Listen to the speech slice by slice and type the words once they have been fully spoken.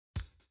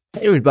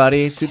Hey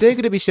everybody, today I'm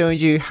going to be showing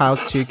you how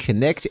to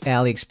connect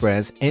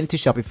AliExpress into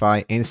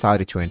Shopify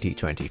inside of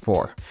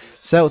 2024.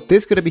 So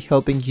this is going to be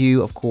helping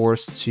you, of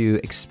course,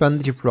 to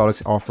expand your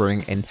products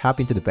offering and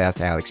tap into the best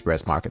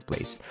AliExpress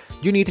marketplace.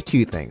 You need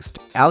two things,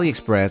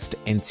 AliExpress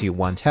into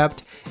one tab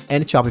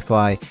and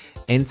Shopify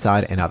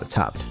inside another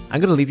tab.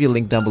 I'm going to leave you a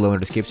link down below in the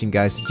description,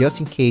 guys,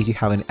 just in case you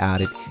haven't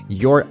added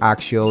your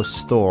actual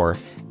store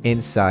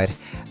inside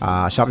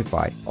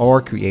Shopify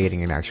or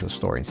creating an actual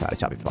store inside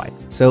Shopify.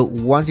 So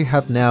once you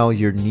have now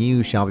your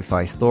new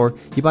Shopify store,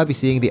 you might be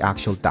seeing the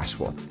actual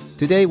dashboard.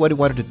 Today, what we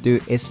wanted to do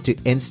is to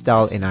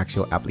install an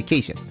actual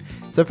application.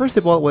 So first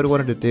of all, what we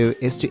wanted to do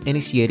is to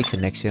initiate a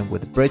connection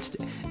with the bridged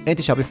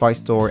into Shopify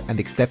store and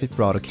the accepted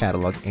product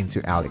catalog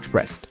into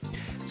AliExpress.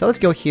 So let's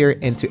go here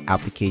into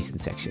application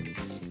section.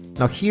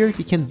 Now here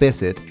you can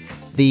visit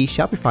the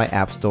Shopify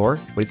App Store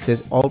where it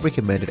says all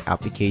recommended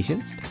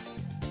applications,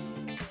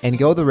 and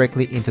go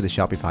directly into the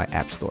Shopify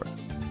App Store.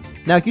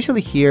 Now,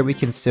 usually here we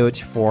can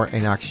search for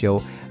an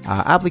actual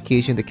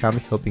application that can be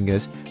helping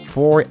us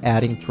for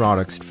adding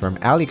products from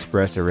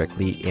AliExpress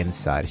directly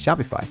inside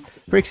Shopify.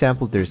 For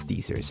example, there's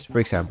DSers. For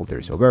example,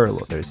 there's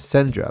Oberlo, there's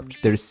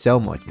Sendrop, there's so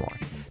much more.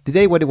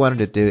 Today, what I wanted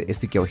to do is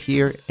to go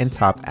here and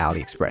tap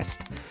AliExpress.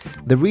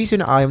 The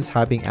reason I am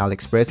typing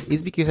AliExpress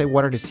is because I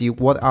wanted to see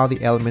what are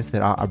the elements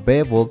that are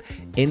available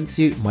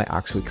into my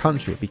actual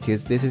country,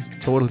 because this is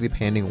totally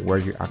depending on where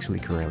you're actually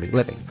currently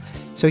living.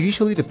 So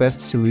usually the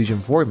best solution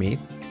for me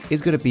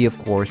is going to be, of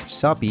course,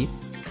 Shopee,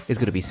 it's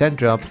going to be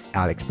Sendrop,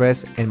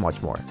 AliExpress, and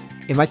much more.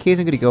 In my case,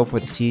 I'm going to go for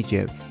the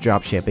CJ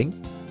dropshipping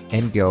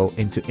and go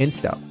into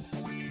install.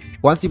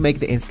 Once you make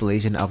the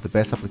installation of the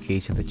best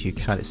application that you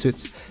kind of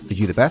suits for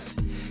you the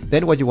best,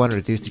 then what you want to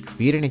do is to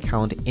create an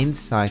account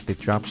inside the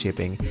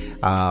dropshipping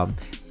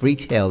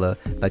retailer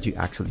that you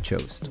actually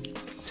chose.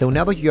 So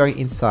now that you are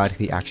inside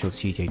the actual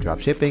CJ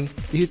dropshipping,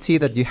 you should see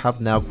that you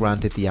have now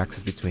granted the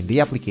access between the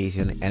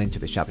application and into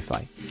the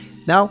Shopify.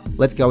 Now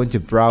let's go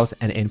into browse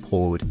and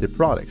import the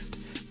products.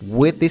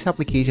 With this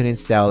application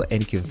installed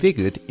and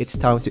configured, it's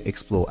time to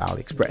explore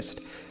AliExpress.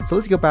 So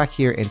let's go back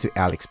here into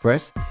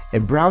AliExpress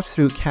and browse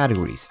through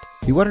categories.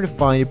 You wanted to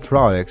find the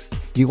products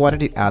you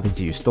wanted to add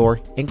into your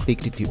store and click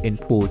to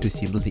import to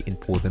seamlessly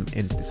import them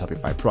into the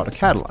Shopify product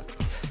catalog.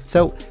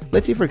 So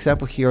let's see, for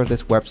example, here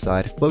this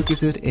website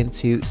focuses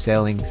into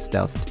selling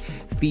stuffed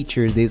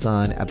features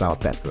design about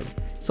bedroom.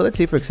 So let's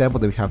say, for example,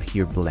 that we have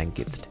here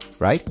blankets,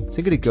 right? So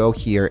I'm going to go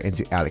here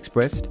into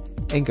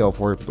AliExpress and go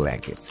for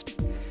blankets.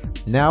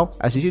 Now,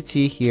 as you should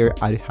see here,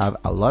 I have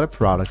a lot of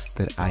products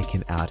that I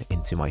can add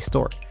into my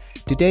store.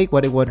 Today,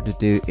 what I wanted to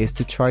do is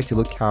to try to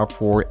look out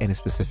for any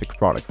specific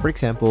product. For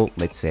example,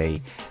 let's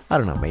say, I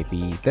don't know,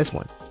 maybe this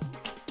one.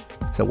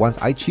 So once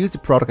I choose the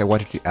product I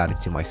wanted to add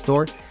into my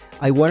store,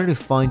 I wanted to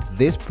find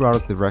this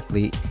product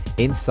directly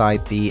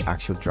inside the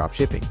actual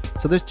dropshipping.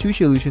 So there's two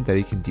solutions that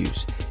you can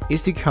use.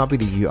 Is to copy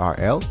the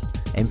URL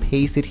and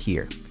paste it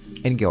here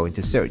and go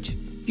into search.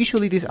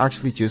 Usually this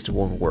actually just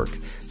won't work.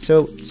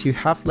 So to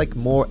have like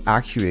more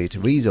accurate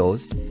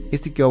results is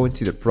to go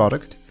into the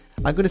product.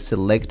 I'm going to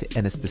select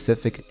a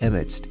specific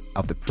image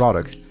of the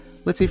product.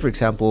 Let's say, for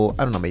example,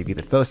 I don't know, maybe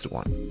the first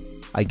one.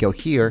 I go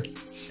here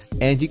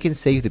and you can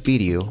save the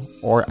video,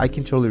 or I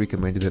can totally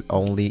recommend that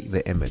only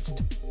the image.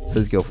 So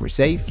let's go for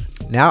save.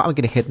 Now I'm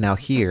going to hit now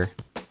here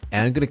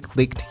and I'm going to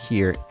click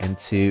here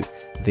into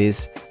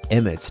this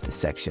image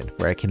section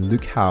where I can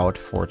look out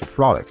for the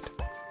product.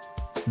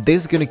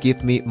 This is going to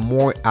give me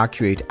more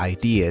accurate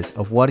ideas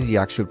of what is the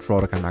actual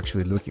product I'm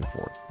actually looking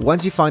for.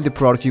 Once you find the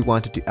product you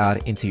wanted to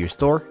add into your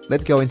store,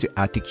 let's go into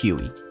add to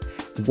queue.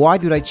 Why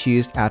did I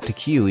choose add to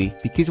queue?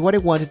 Because what I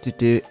wanted to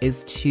do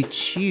is to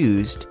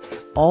choose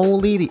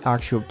only the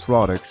actual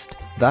products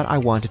that I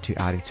wanted to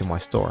add into my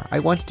store. I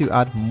wanted to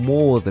add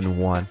more than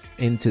one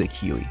into the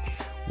queue.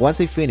 Once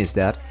I finish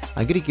that,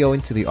 I'm going to go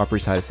into the upper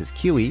side that says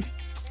queue,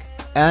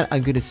 and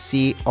I'm going to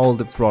see all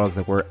the products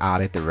that were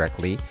added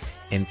directly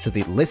into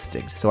the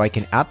listing, so I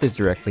can add this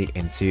directly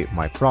into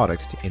my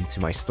product,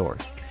 into my store.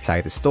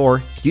 Inside the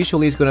store,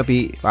 usually it's going to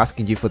be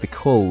asking you for the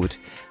code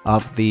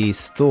of the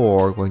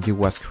store when it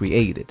was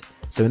created.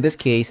 So in this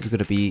case, it's going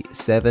to be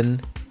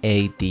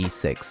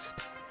 7AD6.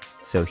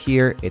 So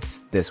here it's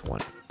this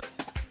one.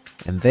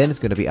 And then it's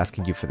going to be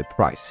asking you for the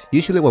price.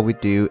 Usually what we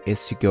do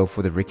is to go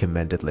for the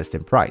recommended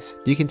listing price.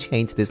 You can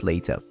change this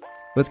later.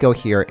 Let's go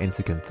here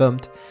into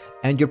confirmed,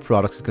 and your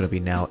product is going to be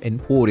now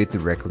imported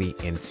directly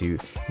into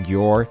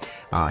your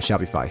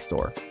Shopify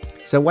store.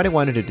 So what I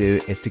wanted to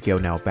do is to go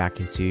now back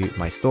into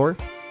my store.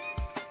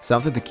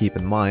 Something to keep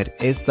in mind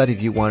is that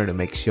if you wanted to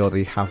make sure that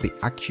you have the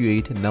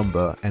accurate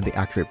number and the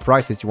accurate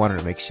prices, you wanted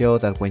to make sure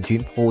that when you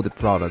import the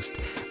products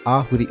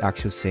are with the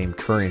actual same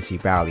currency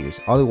values.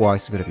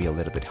 Otherwise, it's going to be a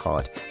little bit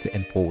hard to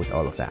import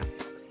all of that.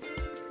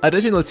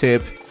 Additional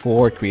tip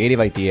for creative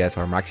ideas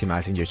or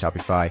maximizing your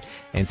Shopify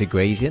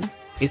integration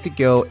is to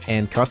go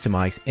and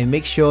customize and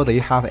make sure that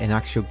you have an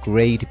actual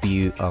great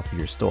view of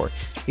your store.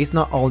 It's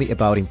not only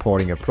about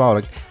importing a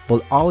product,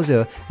 but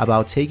also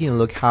about taking a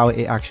look how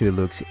it actually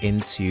looks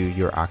into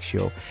your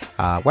actual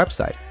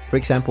website. For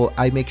example,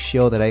 I make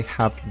sure that I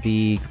have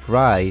the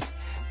right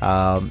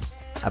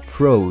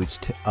approach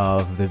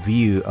of the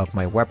view of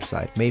my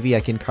website. Maybe I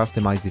can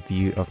customize the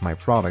view of my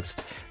products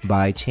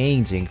by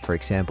changing, for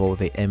example,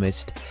 the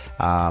image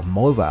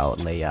mobile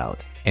layout.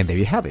 And there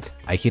you have it.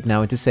 I hit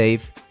now into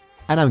save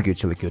and I'm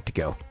actually good to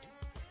go.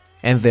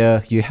 And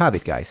there you have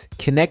it, guys,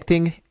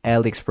 connecting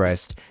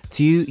AliExpress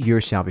to your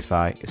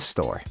Shopify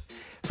store.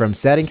 From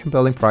setting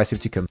compelling pricing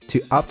to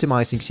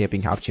optimizing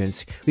shipping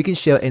options, we can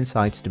share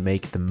insights to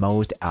make the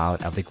most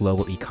out of the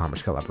global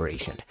e-commerce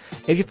collaboration.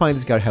 If you find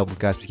this guide helpful,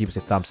 guys, please give us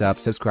a thumbs up,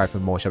 subscribe for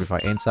more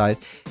Shopify insight,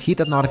 hit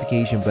that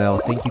notification bell.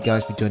 Thank you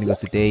guys for joining us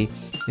today,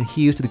 and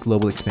here's to the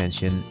global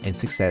expansion and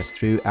success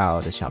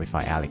throughout the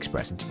Shopify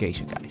AliExpress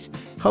integration, guys.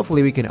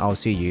 Hopefully we can all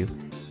see you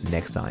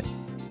next time.